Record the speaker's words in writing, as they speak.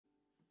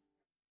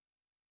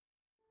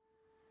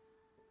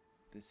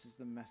This is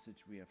the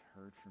message we have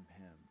heard from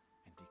him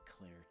and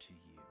declare to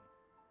you.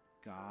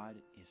 God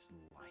is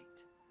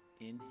light.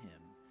 In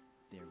him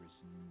there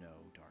is no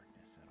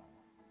darkness at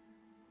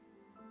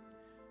all.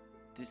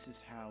 This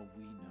is how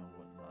we know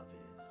what love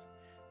is.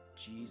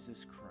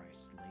 Jesus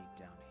Christ laid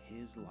down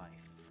his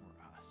life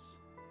for us,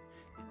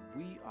 and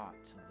we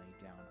ought to lay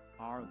down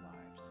our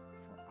lives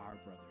for our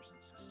brothers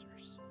and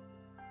sisters.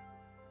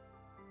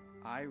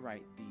 I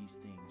write these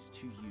things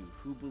to you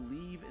who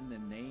believe in the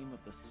name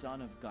of the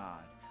Son of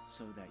God,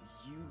 so that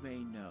you may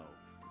know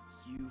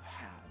that you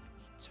have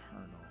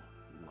eternal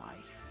life.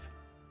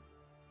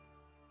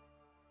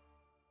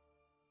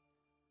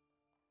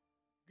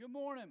 Good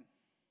morning.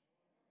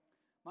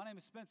 My name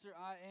is Spencer.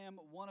 I am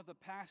one of the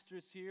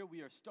pastors here.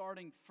 We are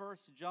starting 1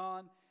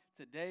 John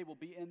today. We'll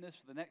be in this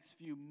for the next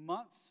few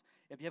months.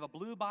 If you have a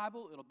blue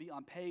Bible, it'll be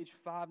on page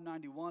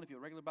 591. If you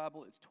have a regular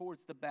Bible, it's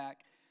towards the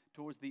back,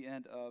 towards the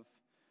end of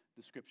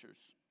the Scriptures.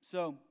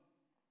 So,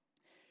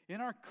 in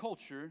our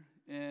culture,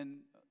 and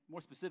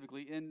more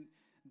specifically in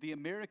the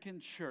American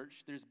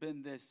church, there's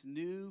been this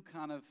new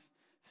kind of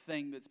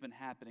thing that's been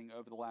happening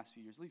over the last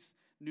few years, at least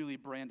newly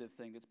branded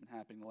thing that's been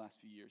happening the last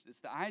few years. It's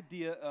the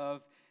idea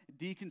of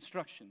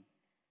deconstruction.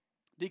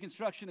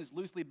 Deconstruction is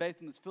loosely based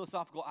on this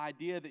philosophical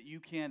idea that you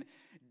can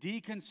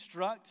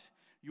deconstruct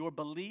your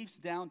beliefs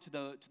down to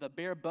the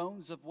bare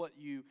bones of what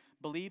you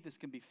believe. This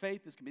can be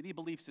faith, this can be any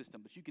belief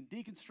system, but you can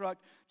deconstruct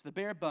to the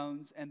bare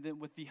bones, and then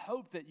with the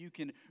hope that you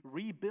can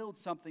rebuild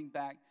something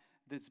back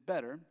that's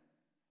better.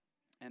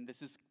 And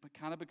this has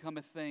kind of become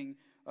a thing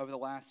over the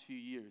last few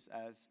years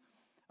as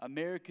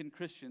American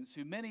Christians,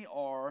 who many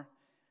are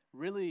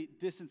really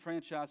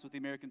disenfranchised with the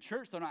American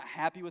church. They're not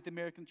happy with the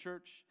American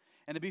church.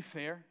 And to be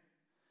fair,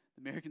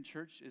 the American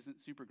church isn't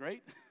super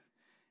great.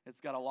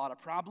 It's got a lot of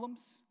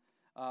problems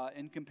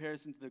in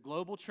comparison to the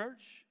global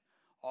church.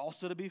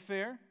 Also, to be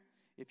fair,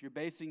 if you're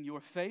basing your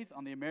faith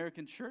on the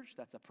American church,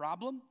 that's a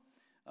problem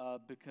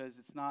because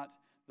it's not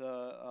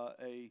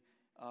a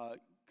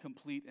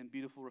complete and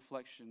beautiful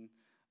reflection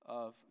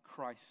of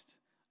Christ.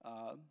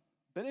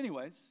 But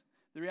anyways,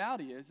 the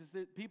reality is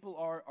that people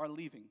are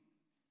leaving.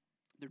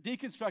 They're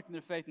deconstructing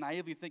their faith,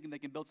 naively thinking they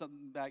can build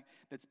something back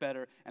that's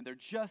better, and they're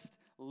just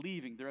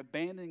leaving. They're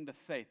abandoning the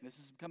faith. And this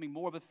is becoming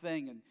more of a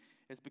thing, and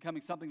it's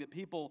becoming something that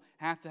people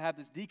have to have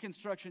this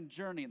deconstruction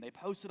journey, and they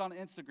post it on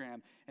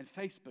Instagram and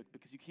Facebook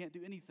because you can't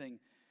do anything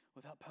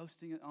without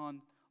posting it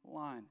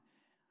online.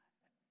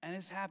 And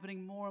it's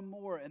happening more and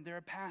more, and there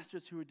are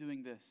pastors who are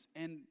doing this.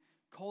 And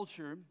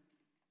culture,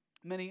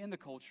 many in the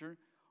culture,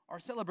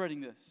 are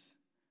celebrating this.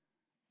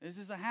 This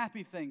is a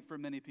happy thing for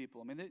many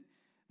people. I mean,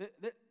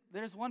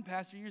 there's one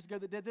pastor years ago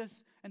that did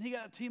this, and he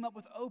got to team up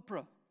with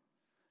Oprah.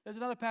 There's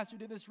another pastor who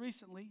did this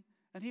recently,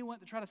 and he went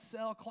to try to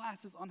sell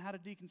classes on how to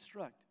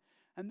deconstruct.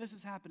 And this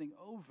is happening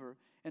over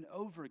and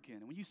over again.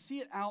 And when you see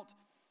it out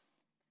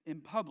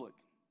in public,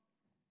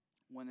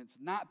 when it's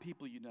not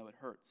people you know, it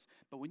hurts.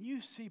 But when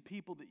you see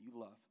people that you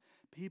love,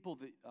 people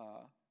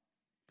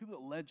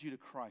that led you to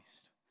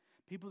Christ,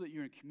 people that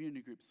you're in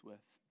community groups with,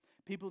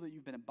 people that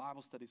you've been in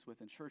Bible studies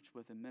with, in church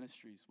with, in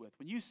ministries with,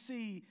 when you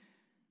see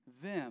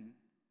them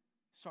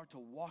start to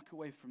walk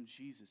away from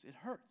Jesus, it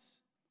hurts.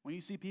 When you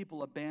see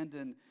people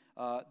abandon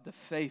the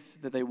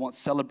faith that they once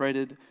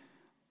celebrated,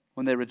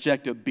 when they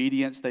reject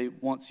obedience they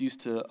once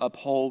used to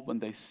uphold, when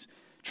they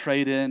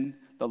trade in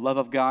the love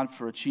of God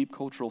for a cheap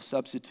cultural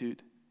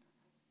substitute,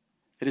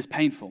 it is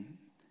painful.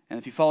 And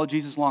if you follow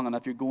Jesus long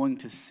enough, you're going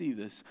to see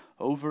this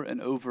over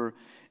and over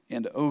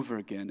and over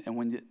again. And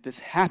when this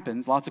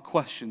happens, lots of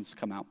questions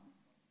come out.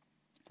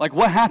 Like,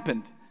 what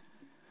happened?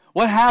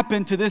 What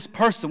happened to this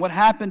person? What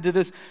happened to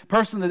this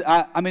person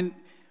that, I mean,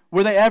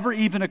 were they ever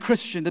even a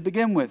Christian to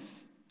begin with?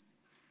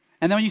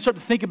 And then when you start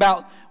to think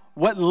about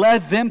what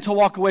led them to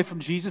walk away from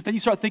Jesus, then you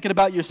start thinking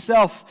about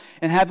yourself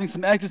and having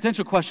some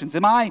existential questions.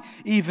 Am I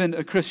even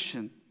a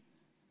Christian?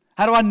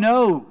 How do I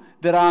know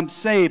that I'm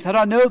saved? How do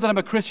I know that I'm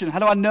a Christian? How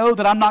do I know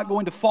that I'm not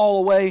going to fall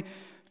away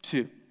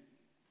too?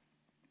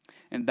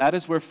 And that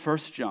is where 1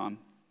 John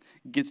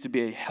gets to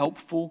be a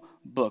helpful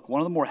book,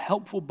 one of the more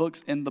helpful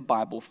books in the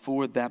Bible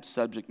for that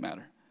subject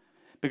matter.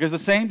 Because the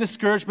same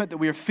discouragement that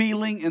we are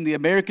feeling in the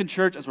American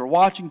church as we're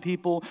watching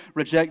people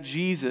reject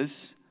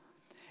Jesus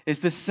is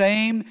the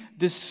same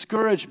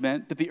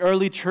discouragement that the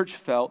early church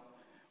felt,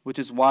 which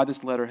is why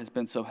this letter has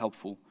been so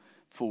helpful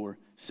for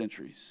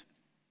centuries.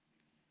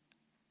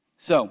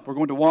 So, we're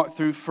going to walk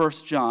through 1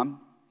 John,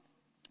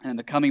 and in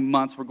the coming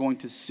months we're going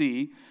to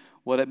see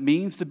what it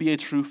means to be a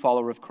true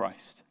follower of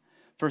Christ.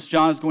 1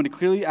 John is going to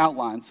clearly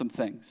outline some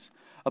things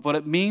of what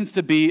it means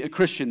to be a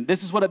Christian.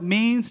 This is what it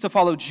means to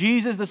follow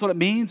Jesus. This is what it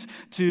means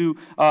to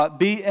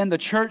be in the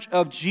church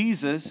of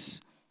Jesus.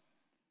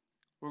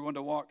 We're going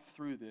to walk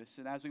through this.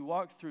 And as we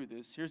walk through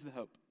this, here's the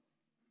hope.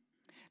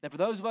 That for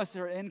those of us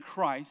that are in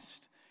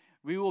Christ,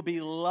 we will be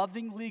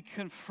lovingly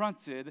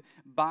confronted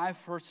by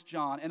 1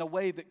 John in a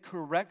way that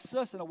corrects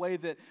us, in a way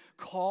that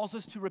calls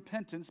us to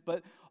repentance,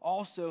 but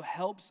also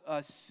helps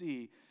us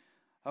see,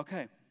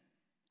 okay,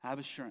 I have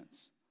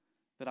assurance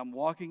that I'm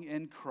walking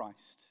in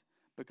Christ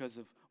because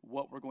of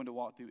what we're going to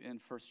walk through in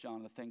 1 John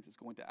and the things it's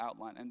going to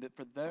outline. And that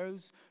for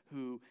those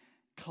who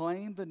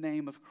claim the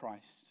name of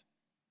Christ,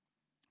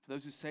 for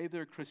those who say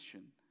they're a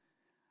Christian,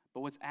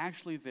 but what's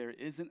actually there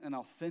isn't an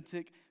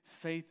authentic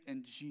faith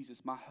in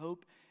Jesus, my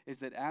hope is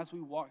that as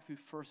we walk through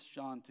 1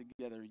 John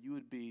together, you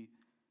would be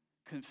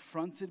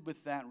confronted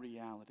with that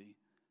reality.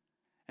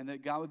 And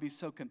that God would be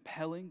so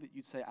compelling that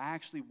you'd say, I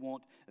actually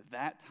want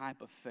that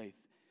type of faith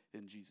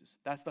in Jesus.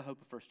 That's the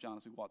hope of 1 John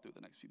as we walk through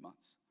the next few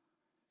months.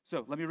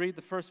 So let me read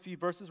the first few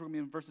verses. We're going to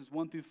be in verses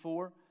 1 through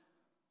 4.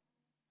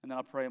 And then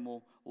I'll pray and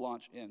we'll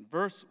launch in.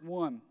 Verse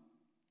 1.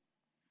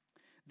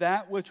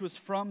 That which was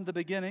from the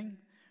beginning,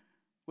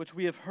 which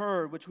we have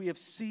heard, which we have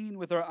seen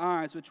with our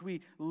eyes, which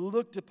we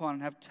looked upon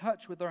and have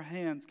touched with our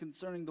hands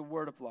concerning the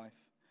word of life.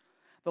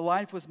 The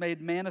life was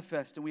made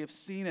manifest, and we have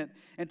seen it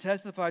and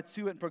testified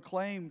to it and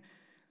proclaimed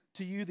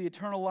to you the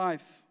eternal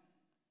life,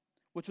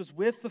 which was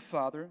with the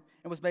Father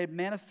and was made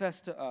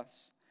manifest to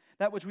us.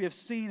 That which we have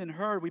seen and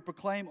heard, we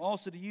proclaim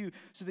also to you,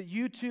 so that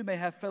you too may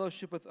have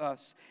fellowship with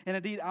us. And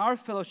indeed, our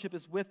fellowship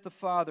is with the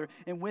Father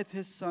and with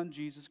His Son,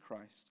 Jesus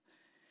Christ.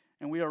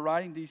 And we are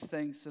writing these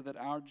things so that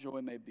our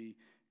joy may be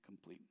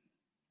complete.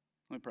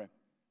 Let me pray.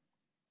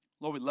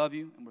 Lord, we love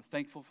you, and we're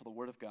thankful for the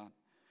Word of God.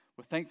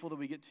 We're thankful that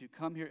we get to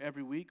come here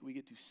every week. We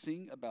get to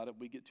sing about it.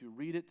 We get to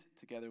read it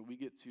together. We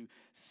get to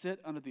sit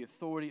under the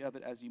authority of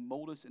it as you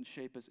mold us and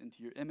shape us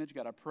into your image.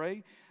 God, I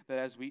pray that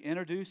as we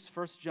introduce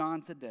 1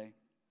 John today,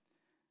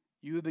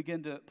 you would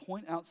begin to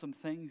point out some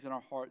things in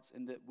our hearts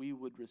and that we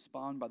would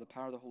respond by the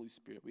power of the Holy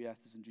Spirit. We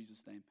ask this in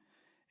Jesus' name.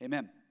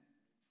 Amen.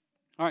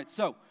 All right,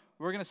 so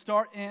we're going to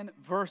start in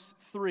verse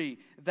 3.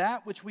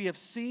 That which we have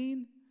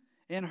seen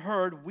and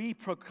heard, we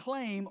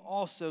proclaim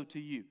also to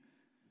you.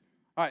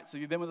 All right, so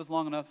you've been with us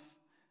long enough.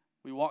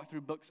 We walk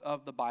through books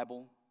of the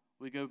Bible.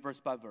 We go verse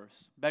by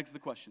verse. Begs the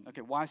question,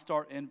 okay, why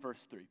start in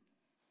verse 3?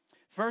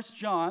 1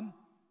 John,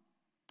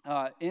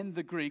 in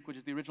the Greek, which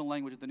is the original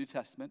language of the New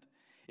Testament,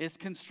 is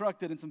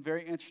constructed in some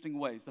very interesting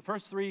ways. The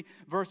first 3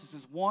 verses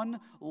is one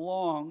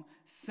long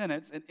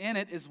sentence, and in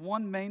it is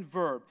one main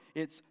verb.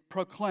 It's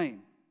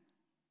proclaim.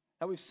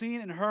 That we've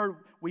seen and heard,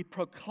 we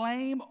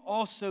proclaim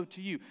also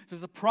to you. So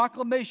there's a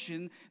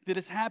proclamation that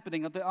is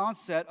happening at the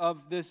onset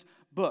of this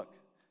book.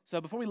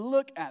 So before we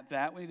look at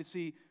that, we need to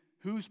see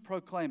who's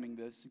proclaiming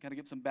this and kind of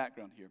get some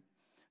background here.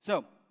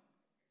 So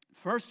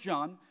 1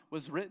 John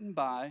was written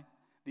by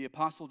the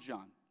Apostle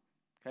John.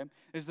 Okay?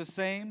 It's the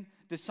same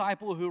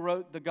disciple who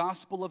wrote the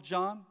Gospel of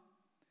John,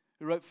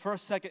 who wrote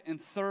 1st, 2nd, and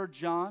 3rd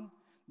John,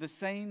 the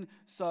same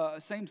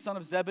son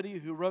of Zebedee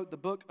who wrote the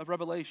book of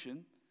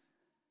Revelation,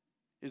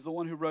 is the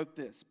one who wrote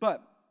this.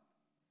 But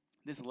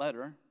this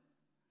letter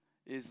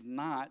is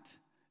not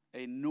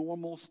a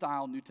normal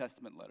style New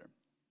Testament letter.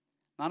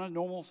 Not a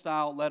normal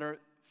style letter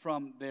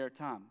from their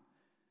time.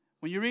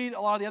 When you read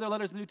a lot of the other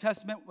letters in the New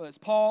Testament, whether it's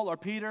Paul or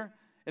Peter,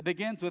 it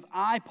begins with,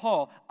 I,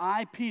 Paul,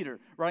 I, Peter,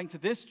 writing to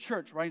this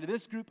church, writing to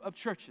this group of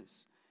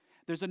churches.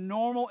 There's a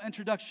normal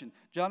introduction.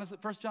 1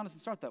 John doesn't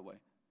start that way.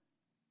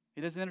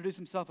 He doesn't introduce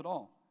himself at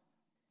all,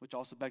 which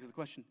also begs the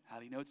question, how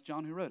do you know it's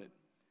John who wrote it?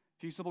 A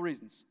few simple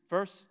reasons.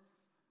 First,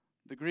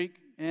 the Greek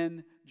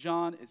in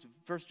 1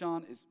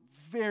 John is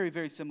very,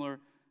 very similar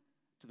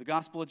to the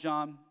Gospel of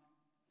John.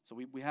 So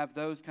we have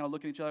those kind of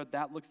looking at each other.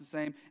 That looks the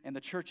same. And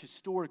the church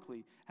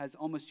historically has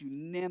almost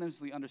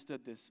unanimously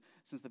understood this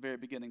since the very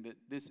beginning, that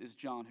this is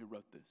John who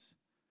wrote this.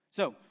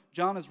 So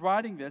John is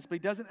writing this, but he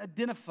doesn't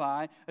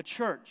identify a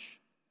church.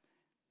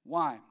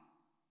 Why?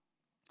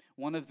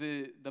 One of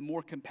the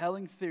more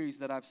compelling theories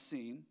that I've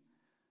seen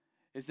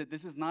is that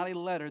this is not a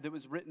letter that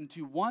was written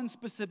to one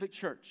specific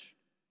church.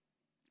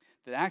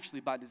 That actually,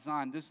 by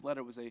design, this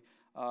letter was a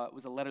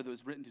letter that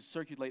was written to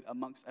circulate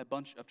amongst a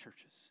bunch of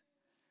churches.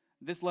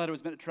 This letter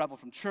was meant to travel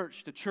from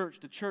church to church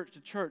to church to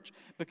church,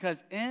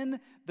 because in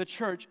the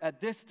church at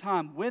this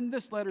time, when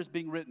this letter is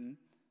being written,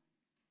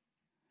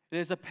 it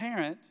is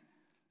apparent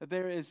that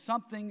there is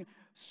something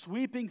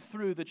sweeping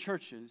through the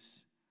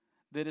churches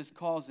that is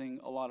causing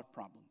a lot of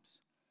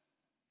problems.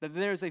 That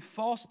there is a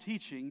false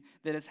teaching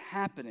that is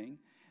happening,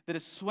 that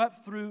is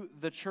swept through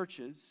the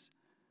churches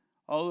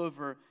all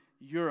over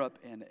Europe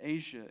and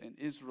Asia and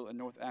Israel and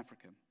North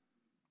Africa.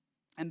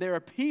 And there are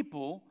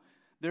people,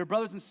 there are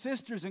brothers and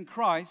sisters in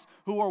Christ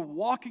who are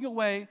walking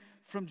away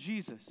from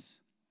Jesus.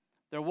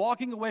 They're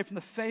walking away from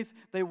the faith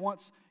they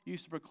once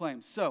used to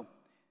proclaim. So,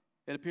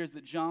 it appears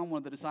that John, one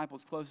of the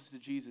disciples closest to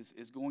Jesus,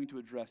 is going to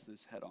address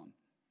this head on.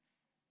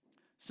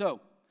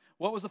 So,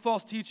 what was the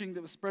false teaching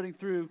that was spreading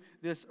through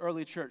this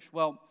early church?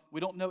 Well,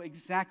 we don't know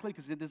exactly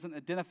because it doesn't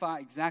identify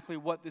exactly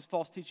what this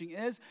false teaching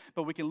is,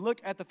 but we can look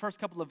at the first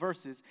couple of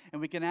verses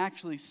and we can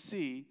actually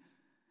see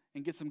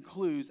and get some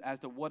clues as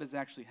to what is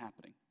actually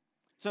happening.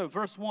 So,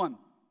 verse 1, I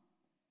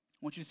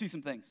want you to see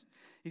some things.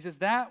 He says,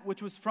 that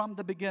which was from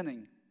the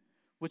beginning,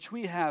 which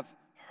we have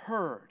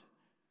heard.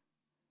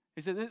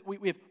 He said,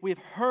 we have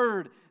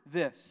heard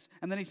this.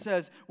 And then he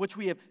says, which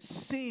we have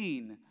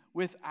seen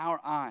with our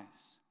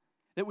eyes.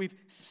 That we've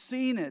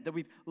seen it, that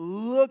we've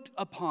looked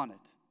upon it,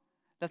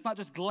 That's not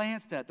just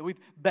glanced at, that we've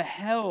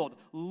beheld,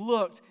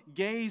 looked,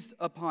 gazed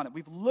upon it.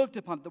 We've looked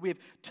upon it, that we have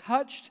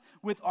touched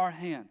with our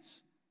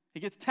hands. It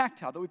gets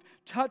tactile, that we've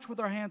touched with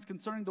our hands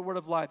concerning the word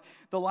of life,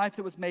 the life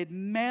that was made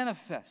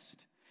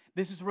manifest.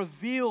 This is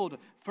revealed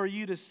for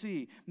you to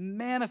see,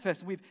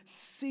 manifest. We've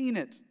seen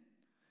it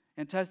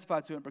and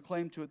testified to it and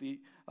proclaimed to it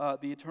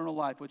the eternal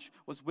life, which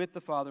was with the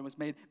Father and was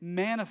made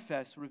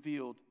manifest,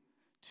 revealed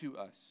to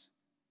us.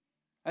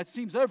 That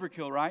seems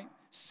overkill, right?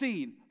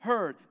 Seen,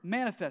 heard,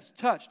 manifest,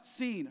 touched,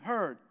 seen,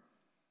 heard.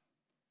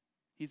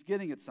 He's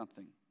getting at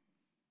something.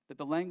 That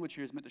the language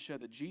here is meant to show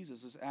that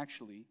Jesus is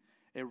actually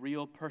a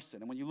real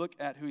person. And when you look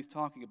at who he's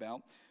talking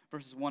about,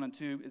 verses 1 and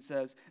 2, it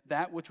says,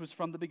 that which was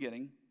from the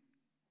beginning,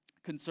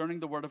 concerning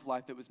the word of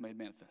life that was made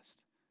manifest.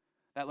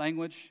 That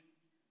language,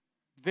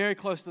 very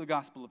close to the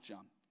Gospel of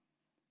John.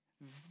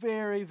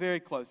 Very,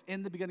 very close.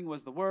 In the beginning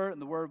was the Word,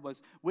 and the Word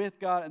was with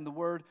God, and the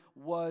Word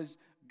was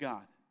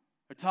God.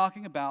 They're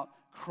talking about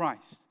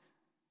Christ.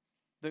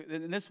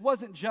 And this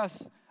wasn't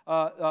just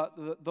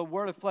the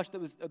Word of flesh that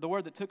was the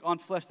Word that took on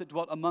flesh that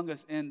dwelt among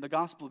us in the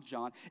Gospel of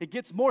John. It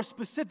gets more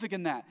specific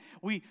in that.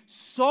 We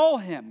saw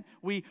Him.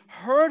 We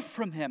heard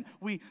from Him.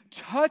 We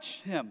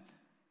touched Him.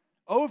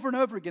 Over and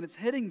over again, it's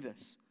hitting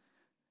this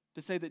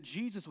to say that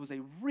Jesus was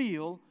a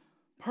real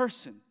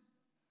person.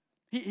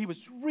 He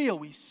was real.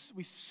 We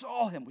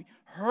saw Him. We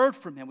heard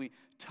from Him. We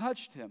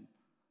touched Him.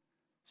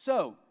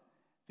 So,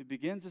 if he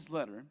begins his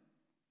letter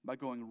by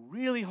going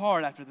really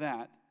hard after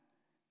that,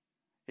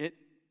 it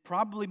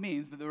probably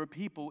means that there were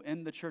people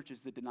in the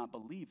churches that did not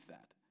believe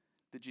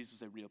that Jesus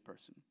was a real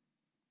person.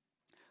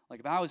 Like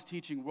if I was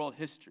teaching world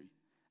history,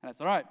 and I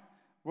said, all right,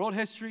 world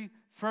history,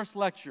 first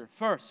lecture,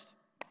 first,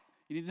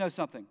 you need to know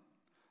something.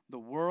 The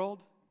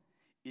world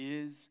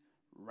is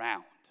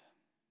round.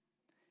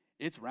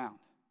 It's round.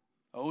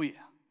 Oh, yeah.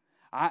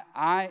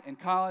 I in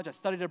college, I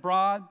studied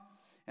abroad,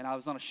 and I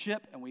was on a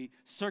ship, and we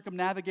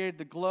circumnavigated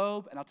the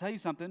globe. And I'll tell you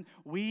something,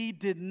 we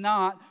did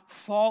not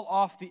fall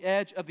off the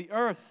edge of the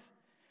earth.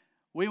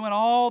 We went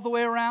all the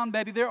way around,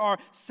 baby. There are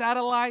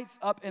satellites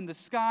up in the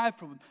sky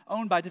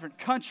owned by different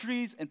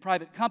countries and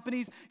private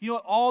companies. You know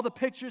what all the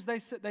pictures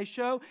they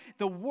show?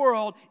 The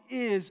world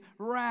is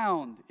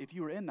round. If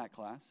you were in that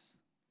class,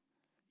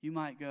 you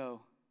might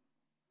go,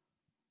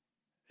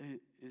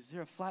 is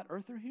there a flat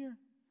earther here?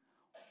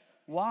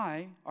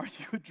 Why are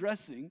you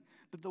addressing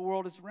that the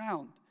world is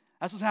round?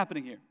 That's what's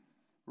happening here.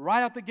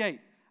 Right out the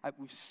gate.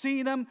 We've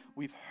seen Him,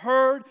 we've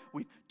heard,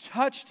 we've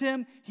touched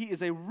Him. He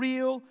is a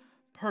real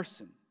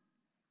person.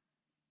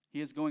 He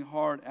is going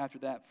hard after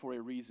that for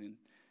a reason.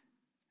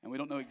 And we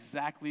don't know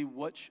exactly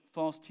which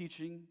false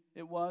teaching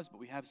it was, but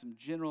we have some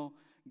general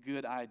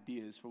good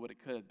ideas for what it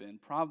could have been.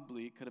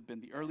 Probably it could have been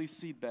the early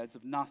seedbeds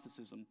of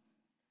Gnosticism.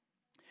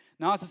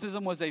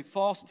 Gnosticism was a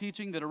false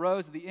teaching that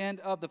arose at the end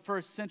of the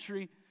first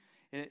century.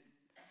 It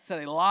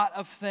said a lot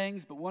of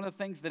things, but one of the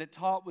things that it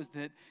taught was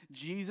that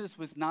Jesus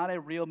was not a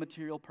real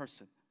material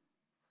person.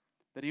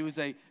 That He was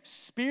a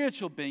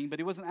spiritual being, but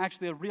He wasn't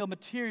actually a real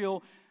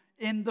material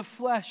in the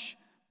flesh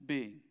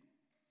being.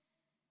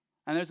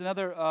 And there's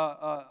another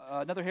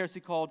heresy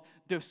called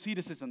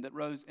Doceticism that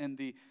rose in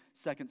the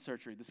second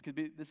century. This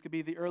could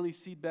be the early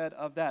seedbed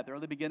of that, the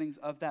early beginnings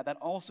of that. That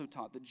also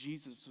taught that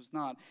Jesus was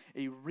not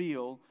a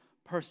real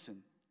person.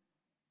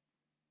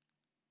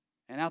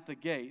 And out the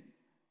gate,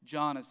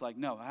 John is like,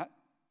 no, I've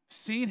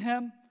seen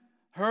Him,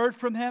 heard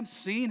from Him,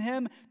 seen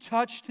Him,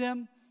 touched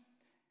Him.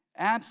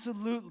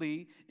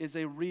 Absolutely is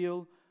a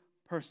real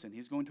person.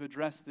 He's going to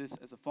address this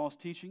as a false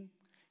teaching.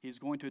 He's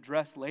going to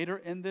address later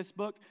in this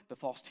book the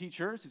false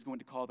teachers. He's going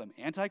to call them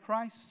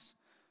antichrists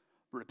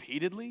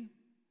repeatedly.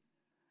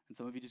 And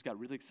some of you just got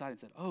really excited and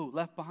said, oh,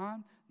 left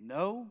behind?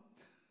 No.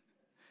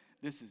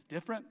 This is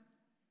different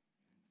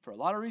for a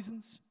lot of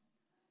reasons.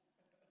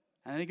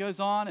 And then he goes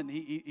on and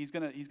he's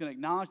going to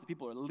acknowledge that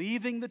people are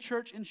leaving the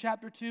church in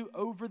chapter 2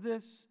 over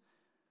this.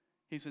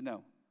 He said,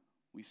 no,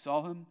 we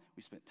saw Him.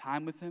 We spent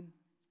time with Him.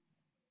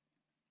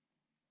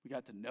 We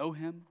got to know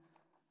Him.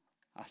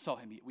 I saw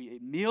Him. We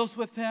ate meals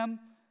with Him.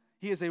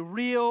 He is a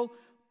real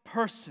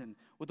person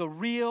with a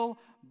real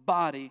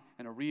body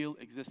and a real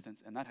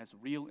existence, and that has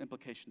real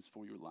implications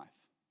for your life.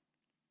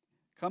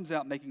 Comes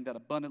out making that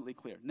abundantly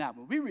clear. Now,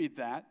 when we read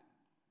that,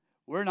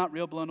 we're not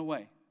real blown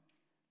away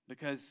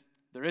because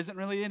there isn't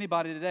really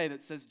anybody today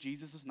that says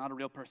Jesus is not a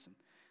real person.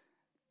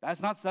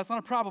 That's not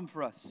a problem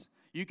for us.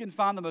 You can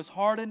find the most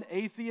hardened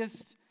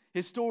atheist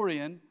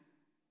historian,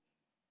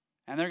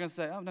 and they're going to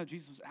say, oh, no,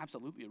 Jesus was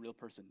absolutely a real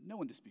person. No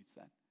one disputes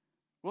that.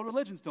 World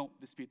religions don't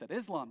dispute that.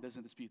 Islam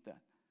doesn't dispute that.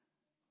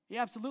 He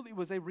absolutely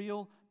was a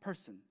real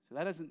person. So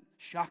that doesn't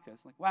shock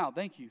us. Like, wow,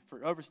 thank you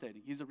for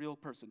overstating. He's a real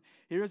person.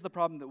 Here's the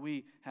problem that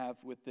we have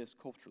with this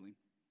culturally.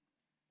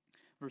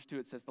 Verse 2,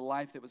 it says, the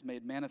life that was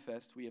made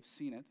manifest, we have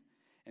seen it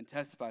and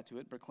testified to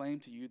it,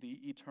 proclaimed to you the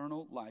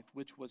eternal life,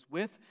 which was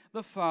with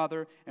the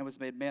Father and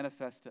was made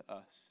manifest to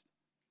us.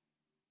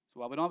 So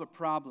while we don't have a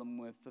problem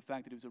with the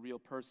fact that He was a real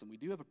person, we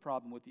do have a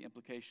problem with the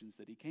implications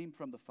that He came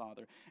from the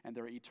Father and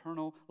there are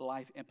eternal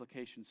life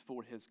implications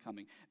for His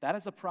coming. That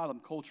is a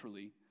problem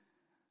culturally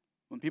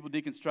When people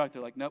deconstruct,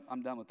 they're like, nope,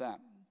 I'm done with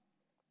that.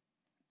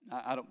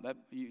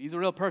 He's a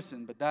real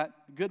person, but that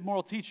good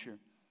moral teacher.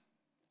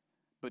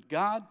 But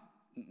God,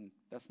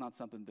 that's not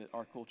something that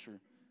our culture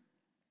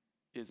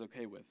is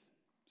okay with.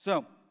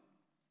 So,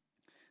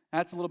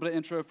 that's a little bit of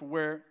intro for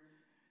where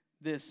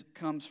this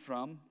comes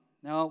from.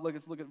 Now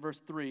let's look at verse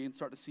 3 and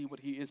start to see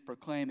what he is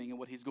proclaiming and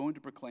what he's going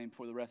to proclaim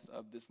for the rest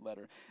of this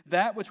letter.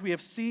 That which we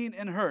have seen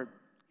and heard.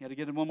 You had to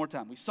get it one more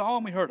time. We saw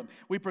and we heard him.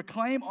 We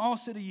proclaim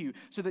also to you,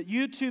 so that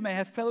you too may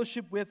have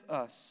fellowship with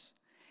us.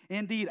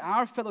 Indeed,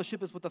 our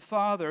fellowship is with the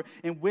Father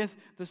and with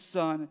the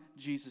Son,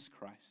 Jesus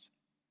Christ.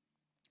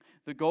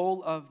 The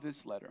goal of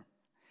this letter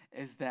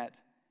is that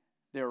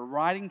they're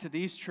writing to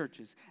these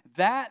churches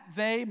that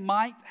they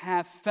might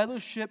have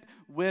fellowship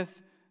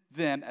with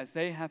them as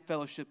they have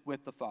fellowship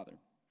with the Father.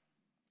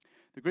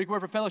 The Greek word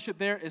for fellowship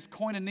there is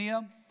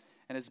koinonia,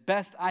 and as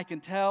best I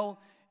can tell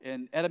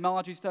in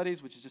etymology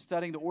studies, which is just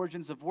studying the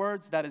origins of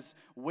words, that is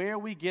where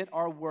we get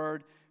our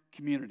word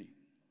community.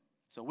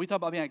 So we talk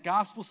about being a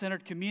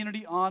gospel-centered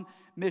community on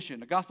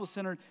mission, a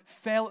gospel-centered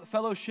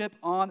fellowship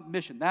on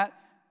mission. That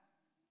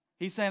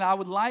he's saying, I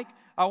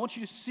want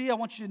you to see, I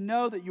want you to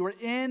know that you are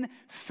in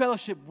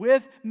fellowship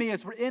with me,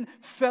 as we're in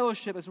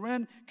fellowship, as we're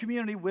in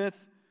community with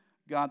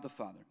God the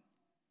Father.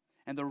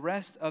 And the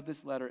rest of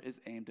this letter is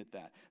aimed at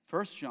that.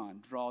 1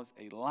 John draws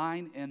a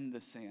line in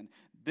the sand.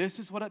 This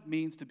is what it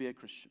means to be a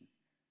Christian.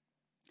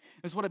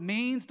 This is what it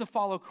means to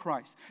follow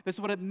Christ. This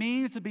is what it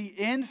means to be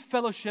in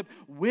fellowship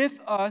with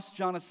us,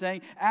 John is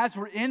saying, as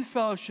we're in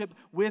fellowship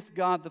with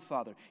God the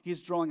Father. He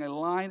is drawing a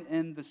line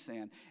in the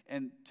sand.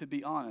 And to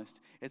be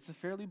honest, it's a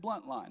fairly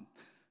blunt line,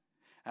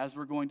 as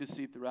we're going to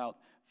see throughout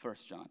 1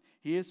 John.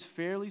 He is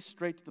fairly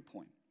straight to the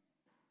point.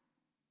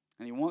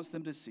 And he wants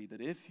them to see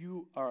that if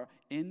you are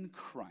in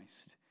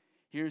Christ,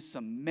 here's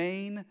some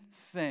main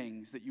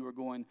things that you are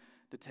going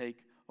to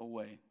take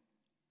away.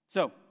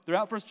 So,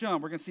 throughout 1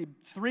 John, we're going to see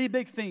three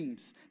big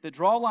themes that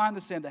draw a line in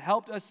the sand that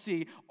helped us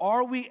see,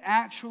 are we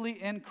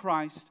actually in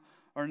Christ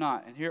or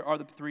not? And here are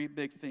the three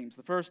big themes.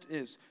 The first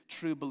is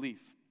true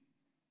belief.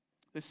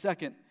 The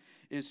second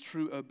is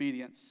true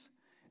obedience.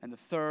 And the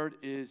third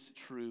is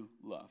true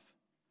love.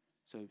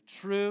 So,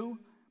 true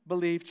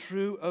belief,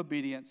 true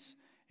obedience,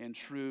 and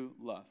true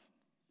love.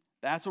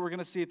 That's what we're going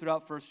to see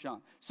throughout 1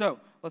 John. So,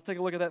 let's take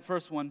a look at that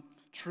first one,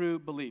 true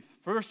belief.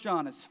 1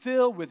 John is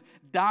filled with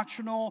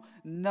doctrinal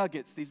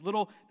nuggets, these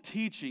little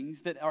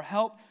teachings that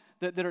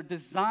are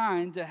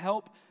designed to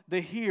help the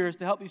hearers,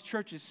 to help these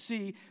churches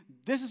see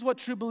this is what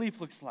true belief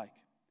looks like.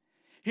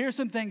 Here are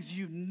some things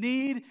you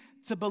need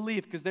to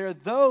believe, because there are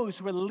those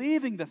who are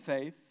leaving the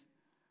faith,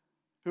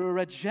 who are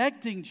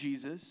rejecting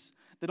Jesus,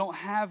 that don't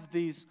have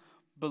these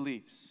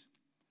beliefs.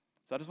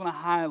 So I just want to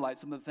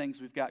highlight some of the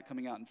things we've got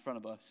coming out in front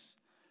of us.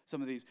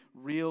 Some of these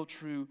real,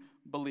 true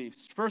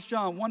beliefs. 1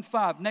 John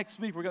 1:5, next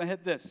week we're going to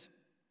hit this.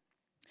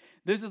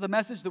 This is the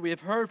message that we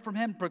have heard from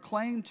him,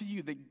 proclaimed to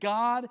you, that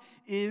God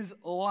is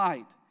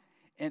light,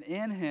 and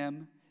in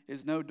him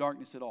is no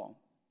darkness at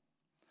all.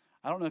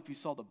 I don't know if you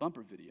saw the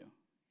bumper video,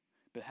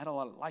 but it had a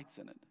lot of lights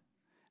in it,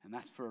 and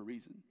that's for a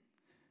reason.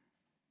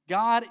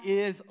 God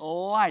is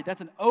light.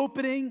 That's an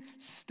opening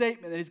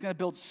statement that he's going to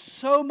build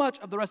so much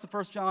of the rest of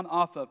 1 John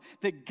off of,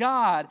 that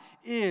God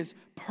is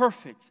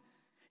perfect.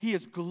 He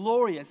is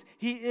glorious.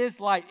 He is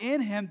light.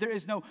 In him, there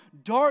is no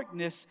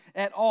darkness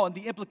at all. And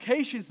the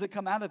implications that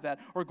come out of that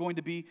are going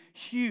to be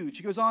huge.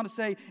 He goes on to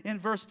say in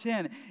verse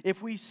 10,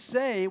 if we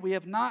say we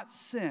have not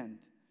sinned,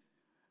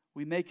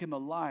 we make him a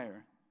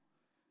liar,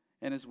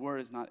 and his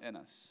word is not in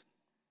us.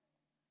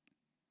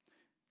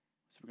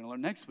 So we're going to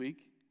learn next week,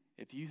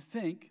 if you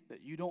think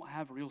that you don't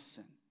have real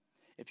sin,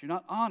 if you're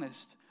not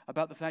honest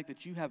about the fact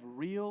that you have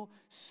real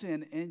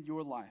sin in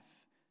your life,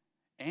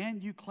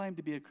 and you claim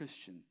to be a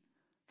Christian,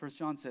 1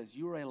 John says,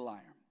 you are a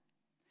liar,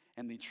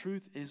 and the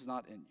truth is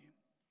not in you.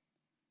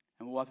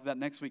 And we'll walk through that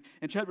next week.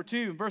 In chapter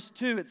 2, verse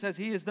 2, it says,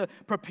 he is the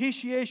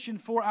propitiation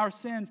for our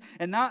sins,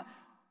 and not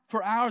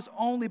for ours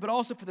only, but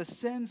also for the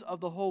sins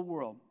of the whole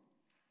world.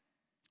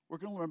 We're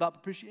going to learn about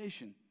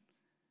propitiation.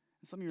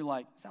 And some of you are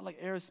like, is that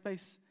like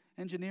aerospace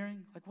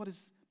engineering? Like, what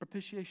is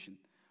propitiation?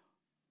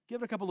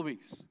 Give it a couple of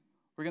weeks.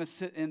 We're going to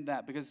sit in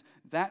that, because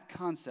that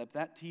concept,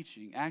 that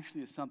teaching,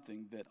 actually is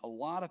something that a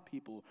lot of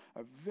people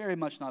are very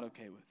much not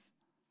okay with.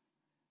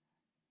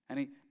 And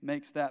he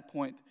makes that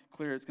point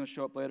clear. It's going to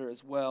show up later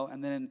as well.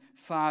 And then in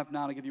 5:9,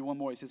 I'll give you one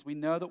more. He says, we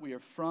know that we are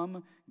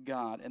from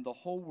God, and the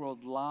whole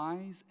world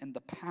lies in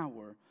the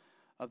power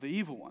of the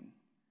evil one.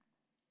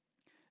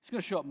 It's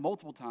going to show up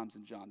multiple times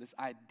in John, this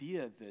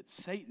idea that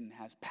Satan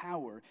has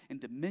power and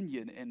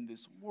dominion in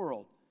this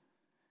world.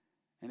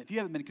 And if you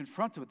haven't been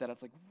confronted with that,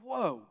 it's like,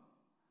 whoa.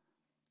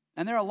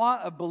 And there are a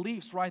lot of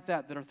beliefs right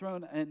that are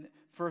thrown in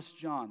 1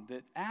 John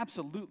that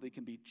absolutely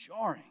can be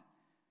jarring.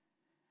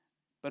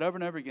 But over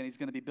and over again, he's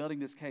going to be building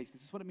this case.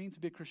 This is what it means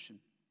to be a Christian.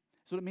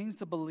 This is what it means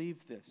to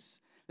believe this.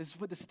 This is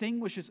what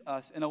distinguishes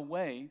us in a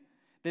way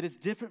that is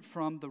different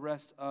from the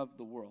rest of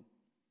the world.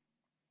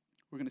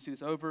 We're going to see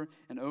this over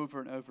and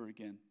over and over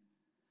again.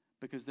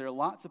 Because there are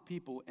lots of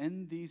people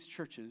in these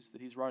churches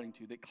that he's writing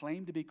to that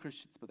claim to be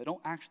Christians, but they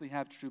don't actually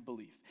have true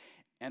belief.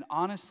 And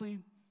honestly,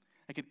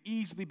 it could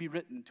easily be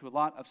written to a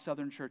lot of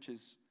southern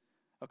churches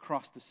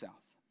across the South.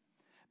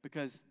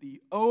 Because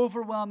the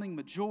overwhelming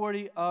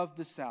majority of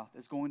the South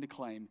is going to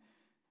claim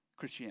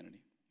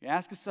Christianity. You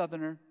ask a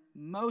southerner,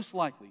 most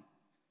likely,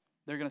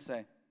 they're going to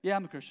say, yeah,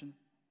 I'm a Christian.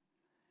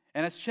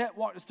 And as Chet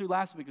walked us through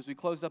last week as we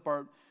closed up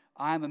our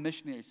I Am a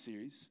Missionary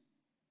series,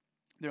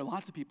 there are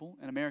lots of people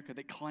in America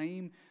that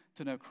claim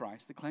to know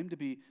Christ, that claim to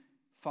be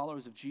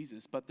followers of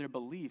Jesus, but their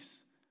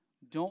beliefs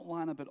don't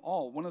line up at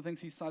all. One of the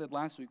things he cited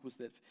last week was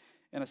that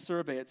in a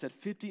survey, it said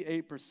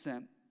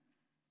 58%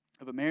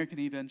 of American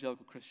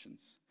evangelical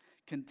Christians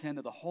contend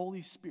that the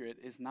Holy Spirit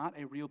is not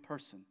a real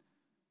person.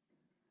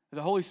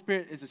 The Holy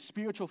Spirit is a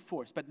spiritual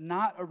force, but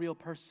not a real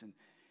person.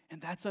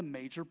 And that's a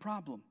major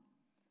problem.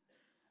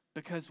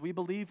 Because we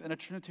believe in a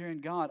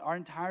Trinitarian God. Our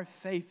entire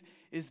faith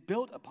is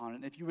built upon it.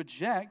 And if you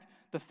reject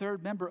the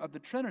third member of the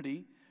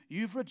Trinity,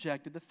 you've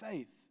rejected the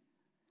faith.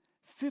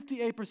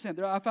 58%.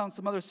 I found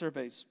some other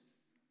surveys.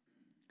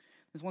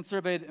 There's one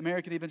survey of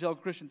American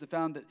evangelical Christians that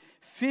found that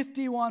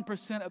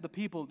 51% of the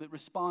people that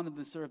responded to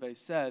the survey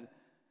said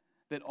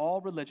that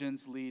all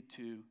religions lead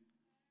to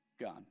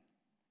God.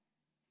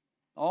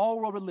 All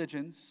world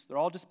religions, they're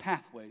all just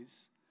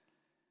pathways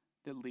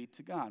that lead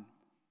to God.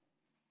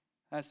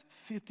 That's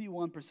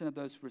 51% of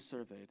those who were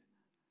surveyed.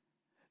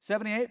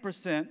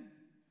 78%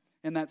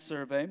 in that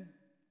survey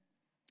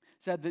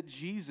said that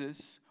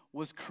Jesus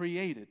was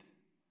created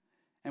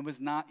and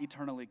was not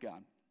eternally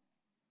God.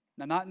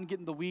 Now, not in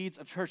getting the weeds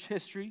of church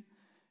history,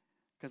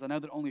 because I know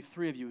that only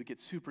 3 of you would get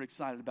super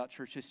excited about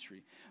church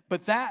history.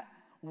 But that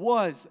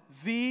was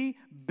the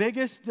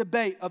biggest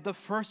debate of the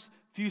first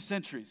few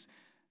centuries.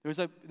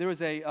 There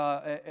was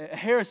a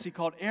heresy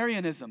called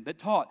Arianism that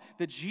taught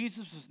that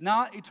Jesus was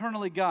not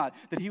eternally God,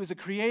 that he was a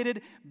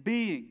created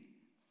being.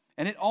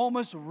 And it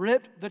almost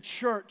ripped the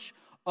church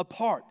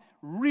apart.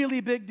 Really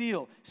big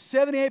deal.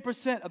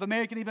 78% of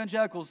American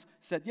evangelicals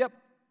said, yep,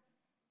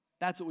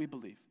 that's what we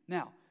believe.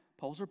 Now,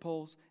 polls are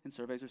polls and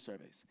surveys are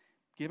surveys.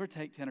 Give or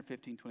take 10 or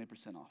 15,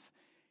 20% off.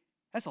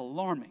 That's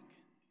alarming.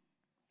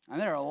 And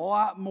there are a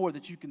lot more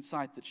that you can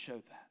cite that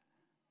show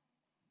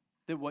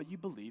that what you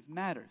believe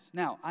matters.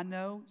 Now, I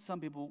know some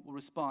people will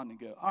respond and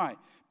go, all right,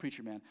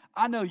 preacher man,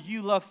 I know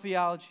you love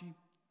theology.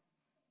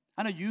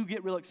 I know you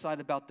get real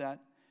excited about that.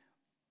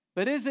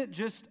 But isn't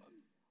just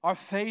our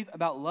faith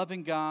about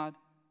loving God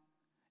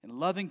and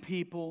loving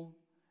people?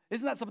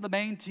 Isn't that some of the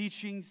main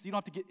teachings? You don't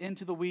have to get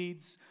into the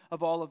weeds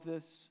of all of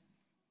this.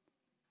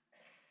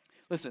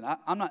 Listen,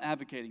 I'm not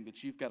advocating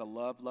that you've got to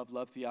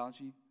love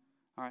theology.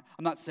 All right?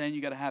 I'm not saying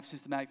you got to have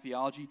systematic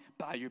theology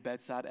by your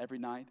bedside every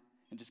night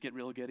and just get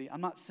real giddy. I'm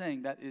not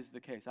saying that is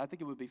the case. I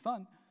think it would be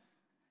fun.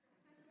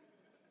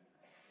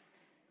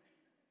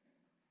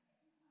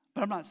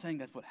 But I'm not saying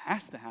that's what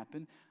has to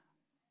happen.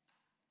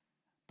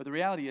 But the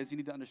reality is, you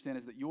need to understand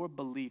is that your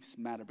beliefs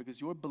matter because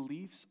your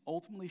beliefs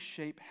ultimately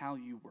shape how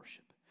you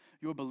worship.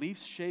 Your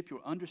beliefs shape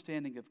your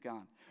understanding of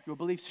God. Your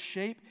beliefs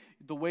shape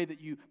the way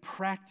that you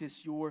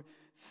practice your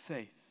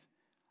faith.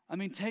 I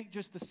mean, take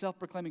just the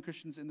self-proclaiming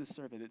Christians in this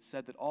survey that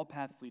said that all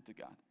paths lead to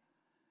God.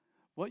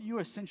 What you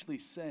are essentially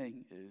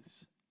saying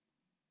is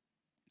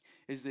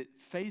that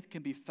faith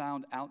can be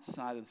found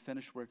outside of the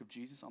finished work of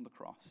Jesus on the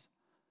cross.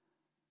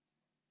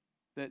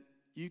 That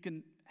you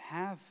can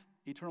have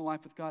eternal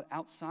life with God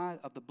outside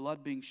of the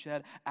blood being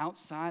shed,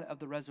 outside of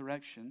the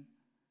resurrection.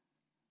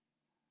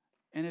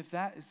 And if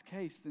that is the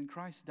case, then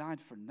Christ died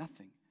for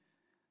nothing.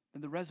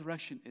 Then the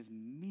resurrection is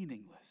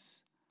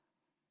meaningless.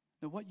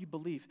 Now, what you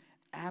believe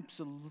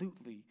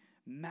absolutely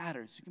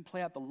matters. You can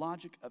play out the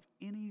logic of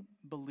any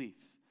belief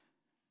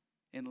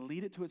and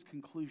lead it to its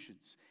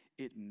conclusions.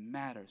 It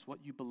matters. What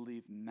you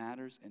believe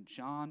matters, and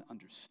John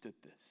understood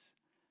this.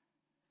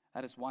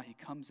 That is why he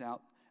comes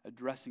out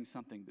addressing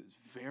something that's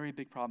a very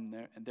big problem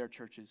there in their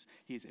churches.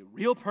 He is a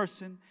real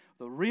person,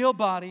 the real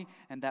body,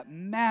 and that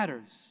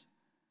matters.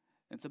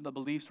 And some of the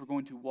beliefs we're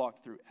going to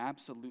walk through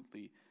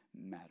absolutely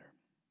matter.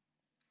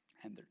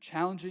 And they're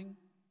challenging,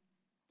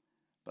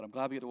 but I'm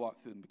glad we get to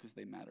walk through them because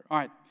they matter. All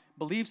right,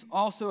 beliefs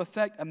also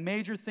affect a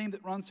major theme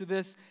that runs through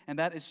this, and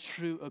that is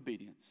true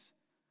obedience.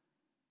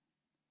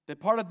 That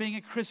part of being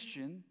a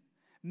Christian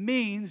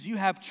means you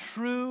have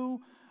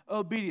true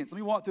obedience. Let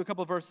me walk through a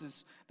couple of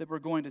verses that we're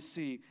going to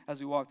see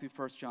as we walk through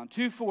 1 John.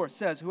 2:4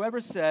 says,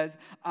 whoever says,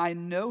 I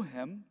know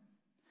him,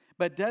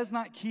 but does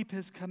not keep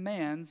his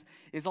commands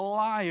is a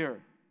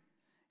liar,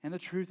 and the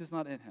truth is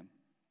not in him.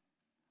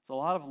 There's a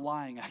lot of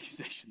lying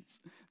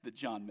accusations that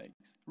John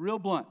makes. Real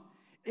blunt.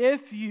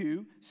 If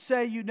you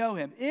say you know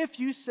him, if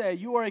you say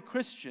you are a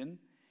Christian,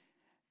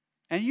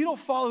 and you don't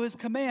follow his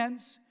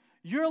commands,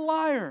 you're a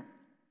liar.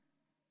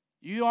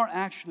 You aren't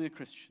actually a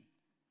Christian.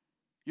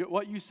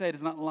 What you say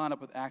does not line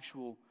up with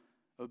actual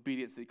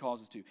obedience that he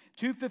calls us to.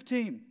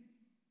 2:15,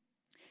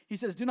 he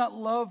says, do not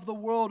love the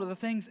world or the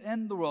things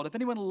in the world. If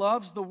anyone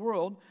loves the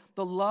world,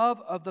 the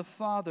love of the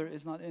Father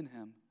is not in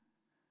him.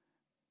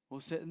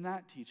 We'll sit in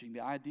that teaching,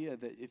 the idea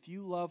that if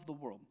you love the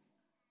world,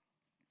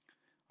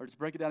 or just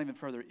break it down even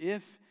further,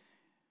 if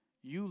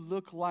you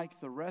look like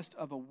the rest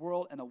of the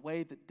world in a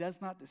way that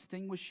does not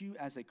distinguish you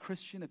as a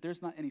Christian, if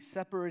there's not any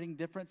separating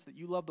difference, that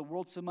you love the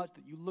world so much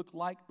that you look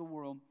like the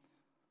world,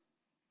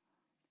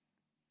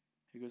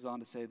 he goes on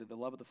to say that the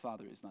love of the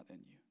Father is not in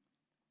you.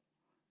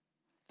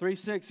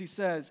 3:6, he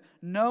says,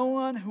 no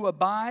one who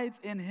abides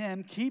in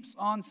him keeps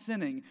on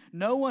sinning.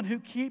 No one who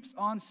keeps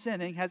on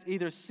sinning has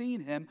either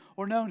seen him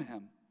or known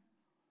him.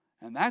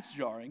 And that's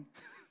jarring.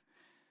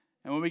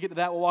 And when we get to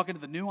that, we'll walk into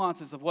the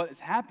nuances of what is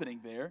happening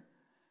there.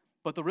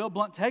 But the real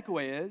blunt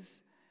takeaway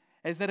is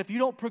that if you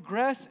don't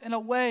progress in a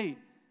way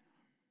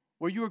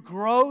where you are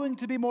growing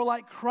to be more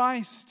like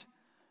Christ,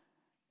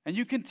 and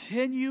you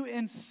continue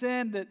in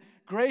sin that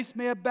grace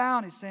may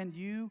abound, he's saying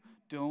you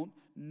don't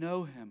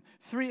know him.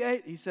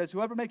 3:8, he says,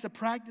 whoever makes a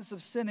practice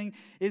of sinning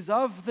is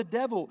of the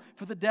devil,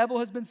 for the devil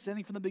has been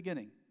sinning from the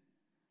beginning.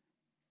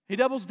 He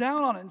doubles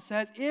down on it and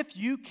says, if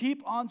you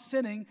keep on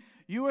sinning,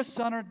 you are a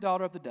son or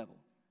daughter of the devil.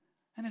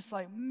 And it's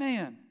like,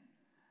 man,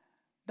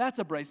 that's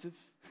abrasive.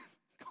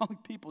 Calling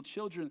people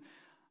children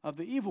of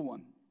the evil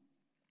one.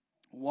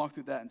 We'll walk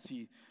through that and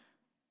see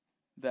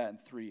that in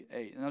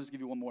 3:8. And I'll just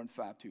give you one more in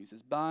 5:2. He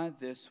says, by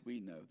this we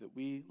know that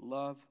we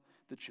love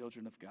the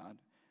children of God,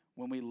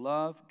 when we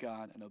love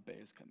God and obey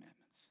his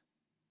commandments.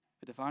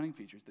 The defining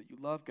feature is that you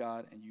love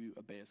God and you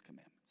obey his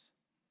commandments.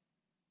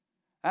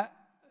 That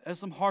has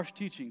some harsh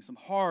teachings, some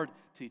hard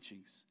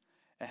teachings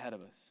ahead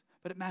of us.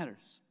 But it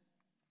matters.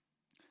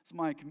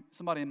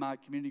 Somebody in my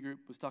community group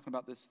was talking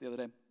about this the other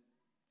day.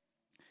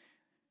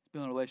 He's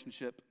building a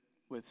relationship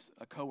with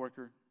a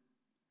coworker,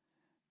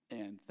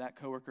 and that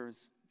coworker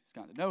he's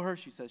gotten to know her.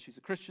 She says she's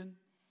a Christian, and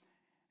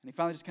he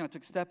finally just kind of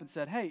took a step and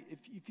said, hey,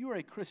 if you were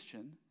a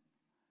Christian,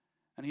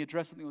 and he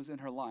addressed something that was in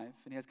her life,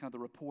 and he has kind of the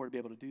rapport to be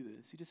able to do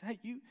this. He just, hey,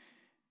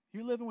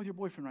 you're living with your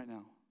boyfriend right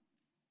now,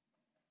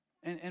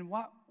 and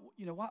why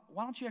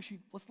don't you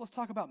actually let's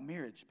talk about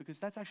marriage, because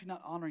that's actually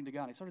not honoring to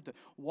God. He started to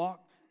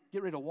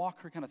get ready to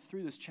walk her kind of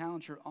through this,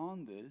 challenge her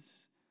on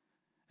this.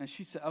 And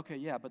she said, okay,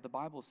 yeah, but the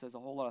Bible says a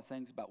whole lot of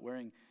things about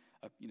wearing,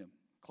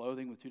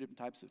 clothing with two different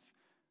types of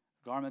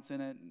garments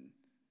in it, and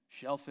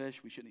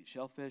shellfish. We shouldn't eat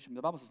shellfish. I mean,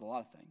 the Bible says a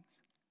lot of things.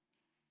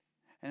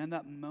 And in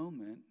that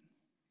moment,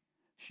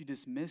 she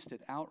dismissed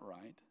it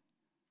outright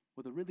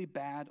with a really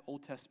bad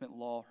Old Testament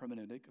law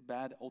hermeneutic, a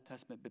bad Old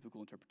Testament biblical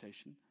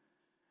interpretation,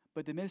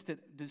 but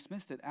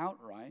dismissed it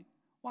outright.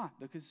 Why?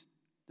 Because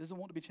it doesn't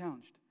want to be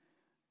challenged.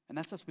 And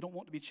that's us. We don't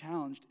want to be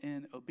challenged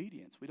in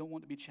obedience. We don't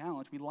want to be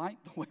challenged. We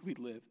like the way we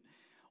live.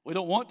 We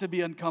don't want to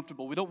be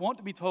uncomfortable. We don't want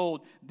to be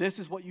told, this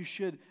is what you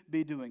should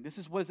be doing. This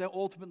is what is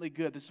ultimately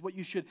good. This is what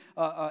you should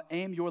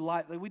aim your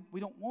life. We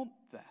don't want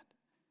that.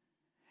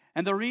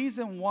 And the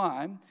reason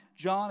why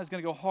John is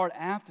going to go hard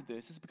after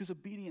this is because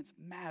obedience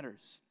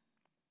matters.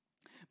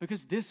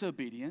 Because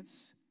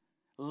disobedience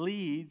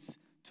leads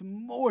to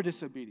more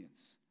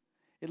disobedience.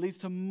 It leads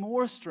to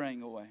more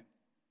straying away.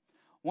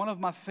 One of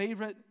my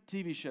favorite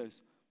TV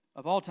shows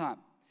of all time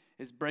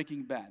is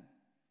Breaking Bad.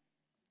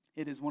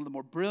 It is one of the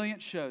more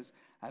brilliant shows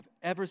I've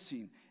ever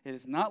seen. It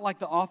is not like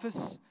The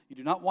Office. You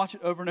do not watch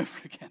it over and over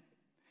again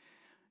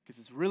because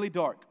it's really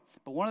dark.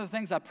 But one of the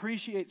things I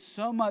appreciate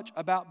so much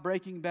about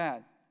Breaking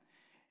Bad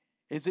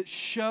is it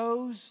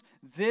shows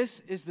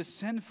this is the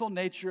sinful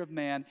nature of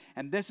man,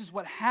 and this is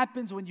what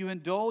happens when you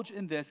indulge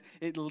in this.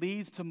 It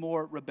leads to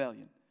more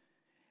rebellion.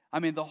 I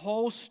mean, the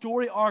whole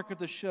story arc of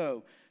the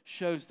show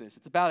shows this.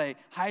 It's about a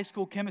high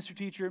school chemistry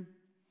teacher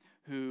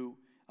who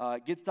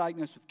gets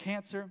diagnosed with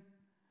cancer,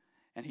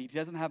 and he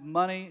doesn't have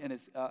money and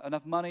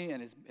enough money,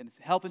 and his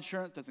health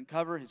insurance doesn't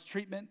cover his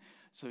treatment.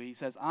 So he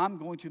says, I'm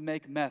going to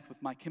make meth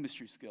with my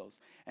chemistry skills.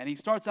 And he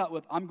starts out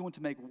with, I'm going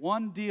to make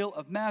one deal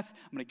of meth.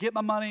 I'm going to get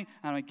my money, and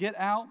I'm going to get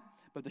out.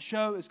 But the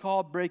show is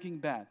called Breaking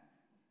Bad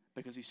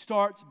because he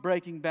starts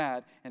Breaking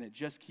Bad, and it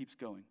just keeps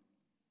going.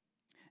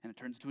 And it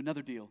turns into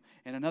another deal,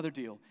 and another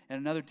deal, and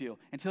another deal,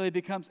 until he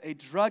becomes a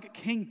drug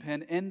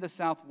kingpin in the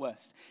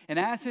Southwest. And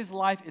as his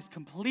life is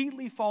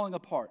completely falling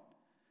apart,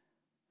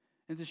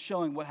 and this is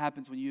showing what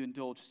happens when you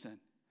indulge sin.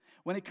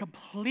 When it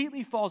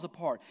completely falls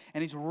apart,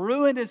 and he's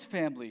ruined his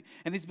family,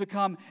 and he's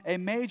become a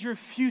major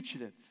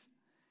fugitive.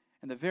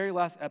 In the very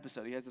last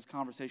episode, he has this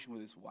conversation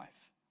with his wife.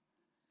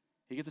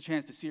 He gets a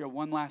chance to see her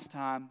one last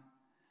time,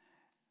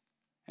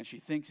 and she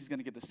thinks he's going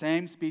to get the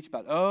same speech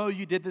about, oh,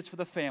 you did this for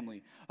the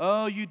family.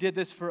 Oh, you did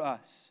this for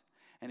us.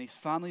 And he's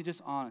finally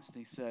just honest, and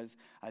he says,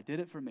 I did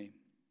it for me.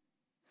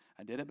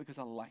 I did it because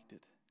I liked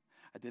it.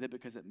 I did it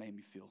because it made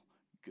me feel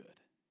good.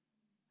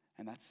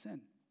 And that's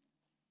sin.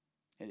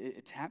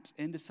 It taps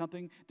into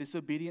something,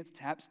 disobedience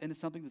taps into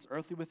something that's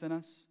earthly within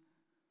us.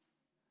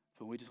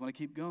 So we just want to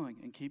keep going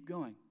and keep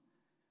going.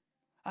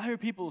 I hear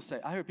people say,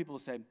 I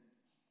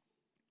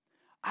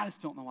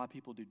just don't know why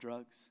people do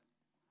drugs.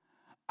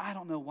 I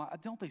don't know why.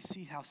 Don't they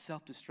see how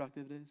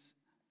self-destructive it is?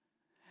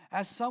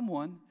 As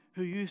someone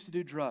who used to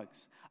do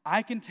drugs,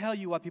 I can tell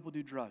you why people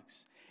do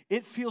drugs.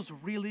 It feels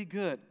really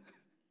good.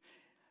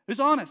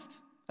 It's honest.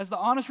 That's the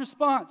honest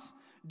response.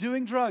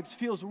 Doing drugs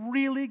feels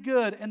really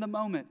good in the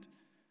moment.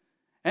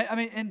 And, I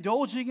mean,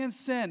 indulging in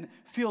sin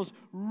feels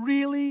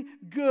really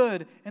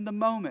good in the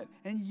moment.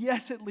 And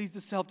yes, it leads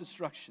to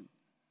self-destruction.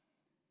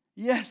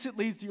 Yes, it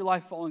leads to your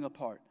life falling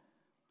apart.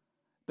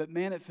 But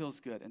man, it feels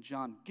good. And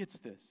John gets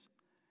this.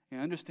 He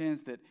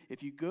understands that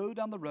if you go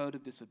down the road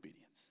of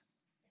disobedience,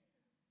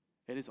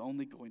 it is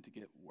only going to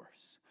get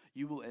worse.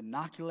 You will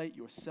inoculate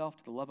yourself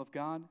to the love of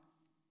God.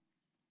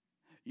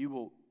 You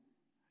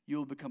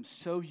will become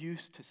so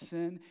used to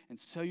sin and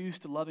so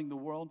used to loving the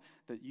world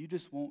that you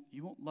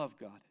won't love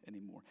God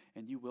anymore,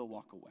 and you will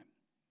walk away.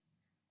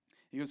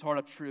 He goes hard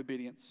after true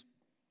obedience,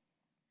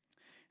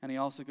 and he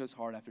also goes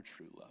hard after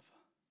true love.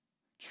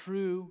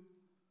 True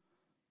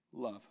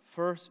love.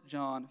 1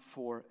 John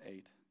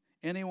 4:8.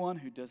 Anyone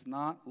who does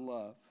not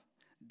love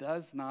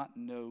does not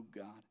know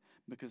God,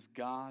 because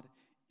God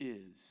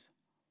is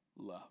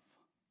love.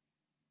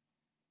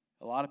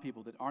 A lot of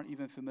people that aren't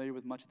even familiar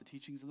with much of the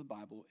teachings of the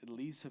Bible at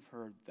least have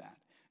heard that.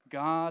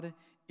 God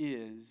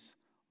is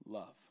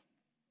love.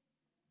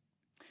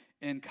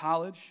 In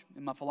college,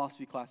 in my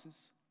philosophy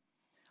classes,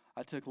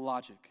 I took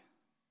logic,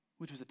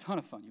 which was a ton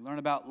of fun. You learn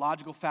about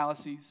logical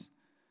fallacies,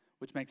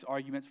 which makes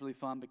arguments really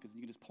fun because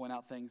you can just point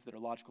out things that are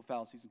logical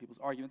fallacies in people's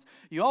arguments.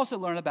 You also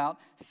learn about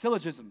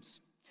syllogisms.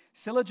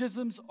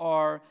 Syllogisms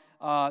are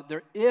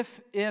they're if,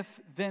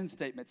 then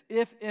statements.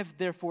 If,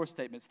 therefore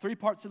statements.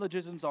 3-part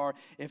syllogisms are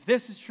if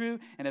this is true,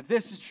 and if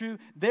this is true,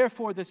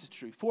 therefore this is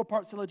true.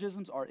 4-part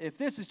syllogisms are if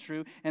this is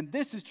true, and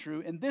this is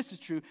true, and this is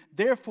true,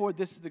 therefore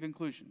this is the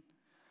conclusion.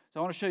 So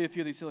I want to show you a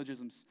few of these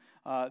syllogisms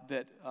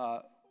that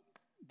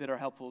are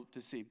helpful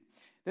to see.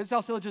 This is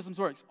how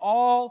syllogisms works.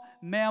 All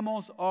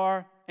mammals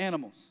are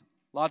animals.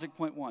 Logic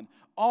point 1.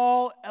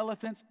 All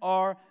elephants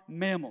are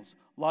mammals.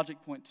 Logic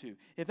point 2.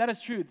 If that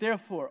is true,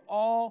 therefore,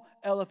 all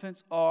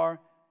elephants are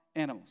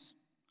animals.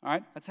 All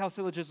right? That's how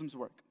syllogisms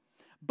work.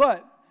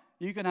 But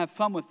you can have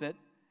fun with it,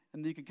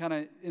 and you can kind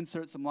of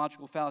insert some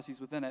logical fallacies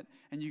within it,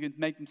 and you can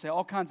make them say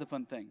all kinds of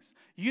fun things.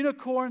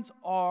 Unicorns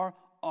are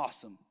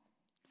awesome.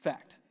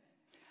 Fact.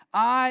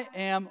 I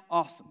am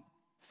awesome.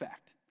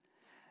 Fact.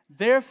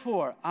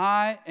 Therefore,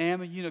 I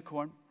am a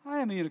unicorn. I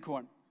am a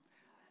unicorn.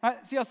 All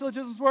right, see how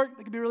syllogisms work?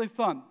 They can be really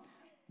fun.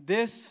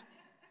 This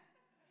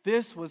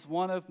was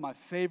one of my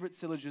favorite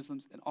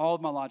syllogisms in all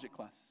of my logic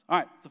classes. All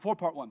right, it's a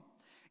 4-part one.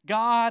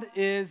 God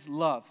is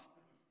love.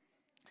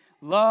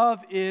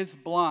 Love is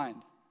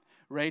blind.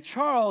 Ray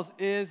Charles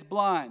is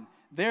blind.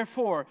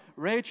 Therefore,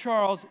 Ray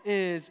Charles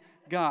is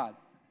God.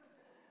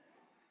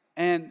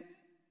 And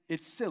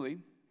it's silly.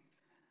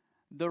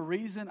 The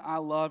reason I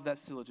love that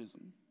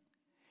syllogism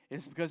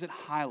is because it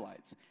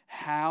highlights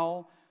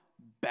how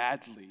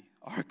badly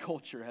our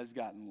culture has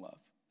gotten love.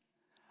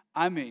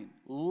 I mean,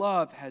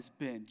 love has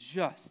been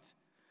just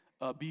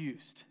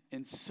abused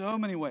in so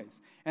many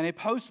ways. In a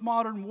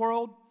postmodern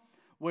world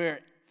where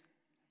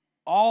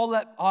all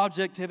that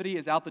objectivity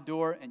is out the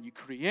door and you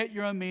create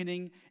your own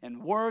meaning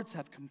and words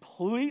have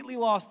completely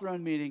lost their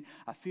own meaning,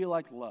 I feel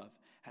like love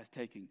has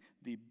taken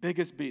the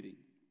biggest beating.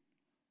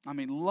 I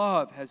mean,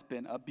 love has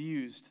been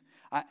abused.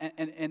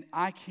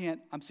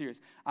 I'm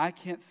serious, I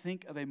can't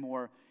think of a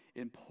more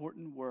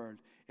important word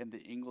in the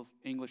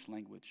English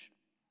language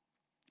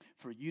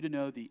for you to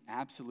know the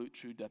absolute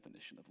true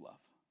definition of love.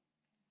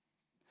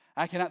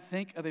 I cannot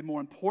think of a more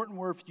important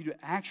word for you to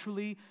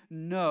actually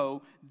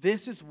know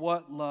this is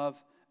what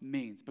love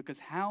means, because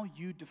how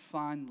you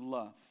define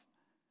love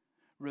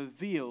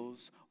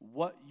reveals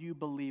what you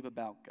believe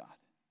about God.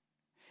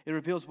 It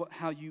reveals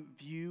how you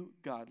view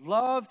God.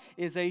 Love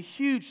is a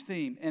huge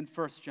theme in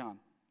 1 John.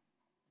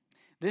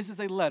 This is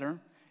a letter.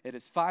 It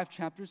is 5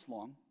 chapters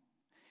long.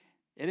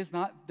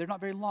 They're not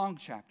very long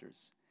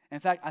chapters. In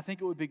fact, I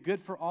think it would be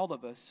good for all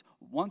of us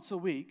once a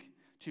week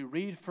to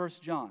read 1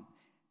 John.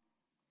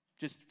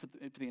 Just for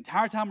the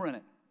entire time we're in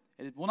it.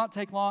 It will not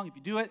take long. If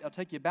you do it, it'll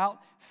take you about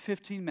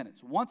 15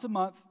 minutes. Once a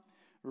month,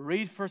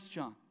 read 1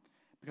 John.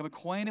 Become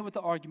acquainted with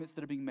the arguments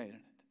that are being made in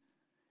it.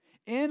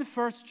 In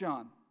 1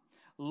 John,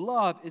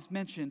 love is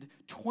mentioned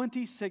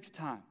 26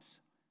 times.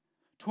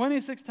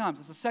 26 times.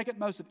 It's the second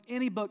most of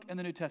any book in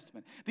the New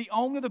Testament. The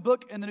only other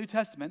book in the New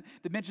Testament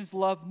that mentions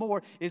love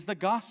more is the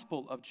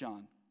Gospel of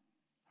John,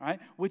 all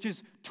right, which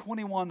is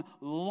 21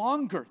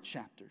 longer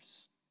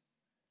chapters.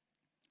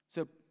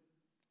 So,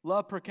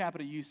 love per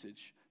capita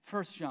usage,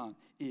 1 John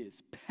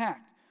is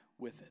packed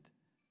with it.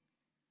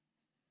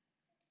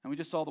 And we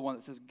just saw the one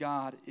that says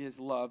God is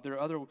love. There are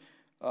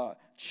other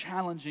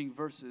challenging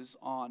verses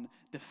on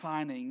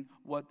defining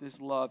what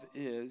this love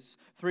is.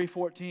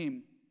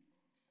 3:14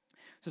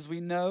 says,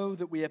 we know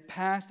that we have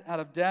passed out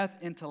of death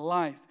into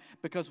life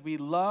because we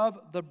love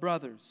the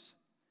brothers.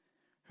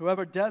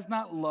 Whoever does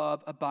not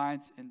love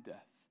abides in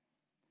death.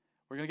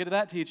 We're going to get to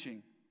that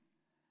teaching.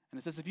 And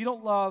it says, if you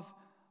don't love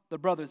the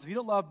brothers, if you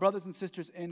don't love brothers and sisters in